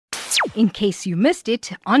in case you missed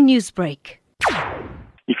it on Newsbreak.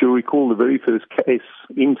 If you recall, the very first case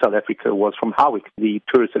in South Africa was from Howick, the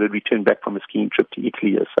tourist that had returned back from a skiing trip to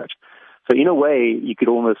Italy as such. So in a way, you could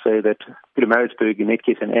almost say that Pietermaritzburg and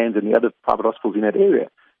Netcare St. Anne's and the other private hospitals in that area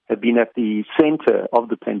have been at the center of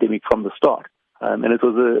the pandemic from the start. And it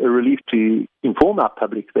was a relief to inform our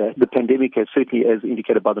public that the pandemic has certainly, as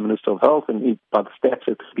indicated by the Minister of Health and by the stats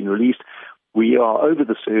that have been released, we are over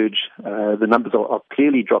the surge. The numbers are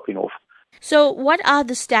clearly dropping off. So what are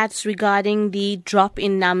the stats regarding the drop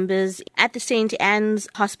in numbers at the St. Anne's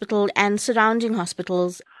Hospital and surrounding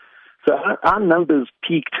hospitals? So our numbers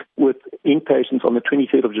peaked with inpatients on the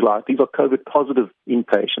 23rd of July. These are COVID-positive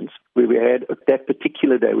inpatients, where we had, that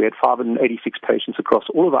particular day, we had 586 patients across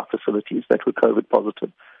all of our facilities that were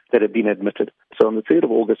COVID-positive that had been admitted. So on the 3rd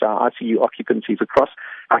of August, our ICU occupancies across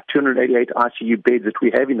our 288 ICU beds that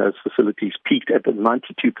we have in those facilities peaked at the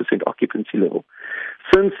 92% occupancy level.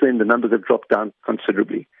 Since then, the numbers have dropped down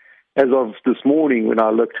considerably. As of this morning, when I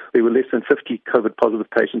looked, there were less than 50 COVID-positive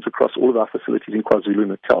patients across all of our facilities in KwaZulu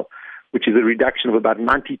Natal, which is a reduction of about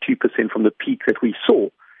 92% from the peak that we saw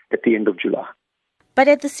at the end of July. But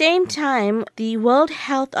at the same time, the World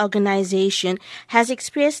Health Organization has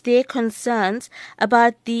expressed their concerns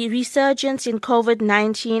about the resurgence in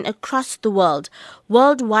COVID-19 across the world.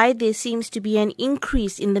 Worldwide, there seems to be an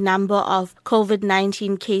increase in the number of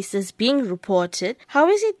COVID-19 cases being reported. How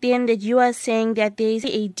is it then that you are saying that there is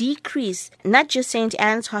a decrease, not just St.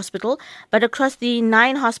 Anne's Hospital, but across the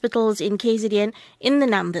 9 hospitals in KZN in the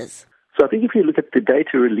numbers? So I think if you look at the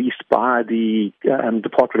data released by the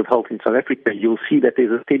Department of Health in South Africa, you'll see that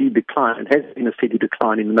there's a steady decline. It has been a steady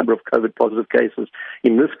decline in the number of COVID-positive cases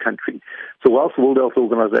in this country. So whilst the World Health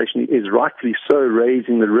Organization is rightfully so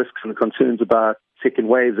raising the risks and the concerns about second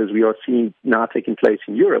waves, as we are seeing now taking place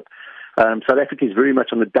in Europe, South Africa is very much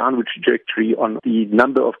on the downward trajectory on the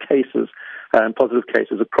number of cases, positive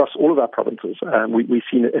cases across all of our provinces. We've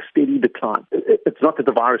seen a steady decline. It's not that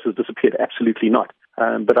the virus has disappeared, absolutely not.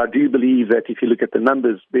 But I do believe that if you look at the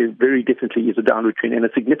numbers, there very definitely is a downward trend, and a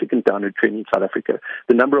significant downward trend in South Africa.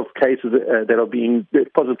 The number of cases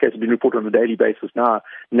positive cases being reported on a daily basis now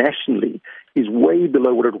nationally is way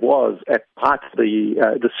below what it was at part of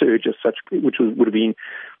the surge as such, which would have been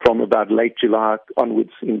from about late July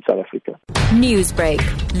onwards in South Africa. Newsbreak,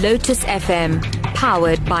 Lotus FM,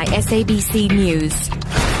 powered by SABC News.